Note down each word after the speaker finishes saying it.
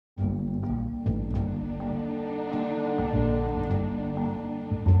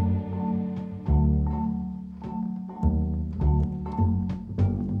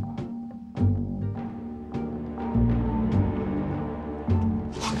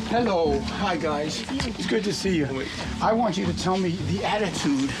Hello. Hi, guys. It's good to see you. I want you to tell me the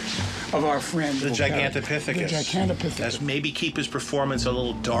attitude of our friend. The Gigantopithecus. The Gigantopithecus. Let's maybe keep his performance a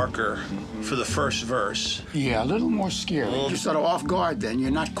little darker for the first verse. Yeah, a little more scary. You're sort of off guard then. You're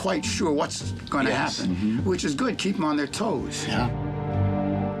not quite sure what's going to happen, which is good. Keep them on their toes. Yeah.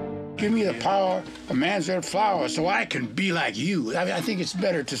 Give me the power of man's red flower so I can be like you. I think it's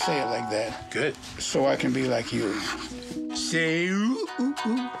better to say it like that. Good. So I can be like you. Say, ooh, ooh,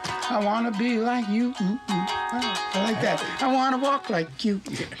 ooh. I want to be like you. Ooh, ooh. I like that. I want to walk like you.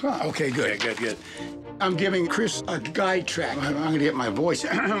 Okay, good. Good. I'm giving Chris a guide track. I'm going to get my voice.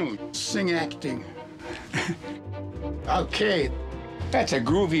 Sing acting. Okay. That's a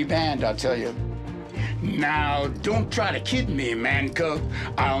groovy band, I'll tell you. Now, don't try to kid me, man cub.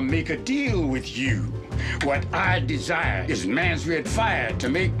 I'll make a deal with you. What I desire is man's red fire to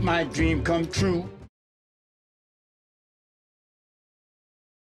make my dream come true.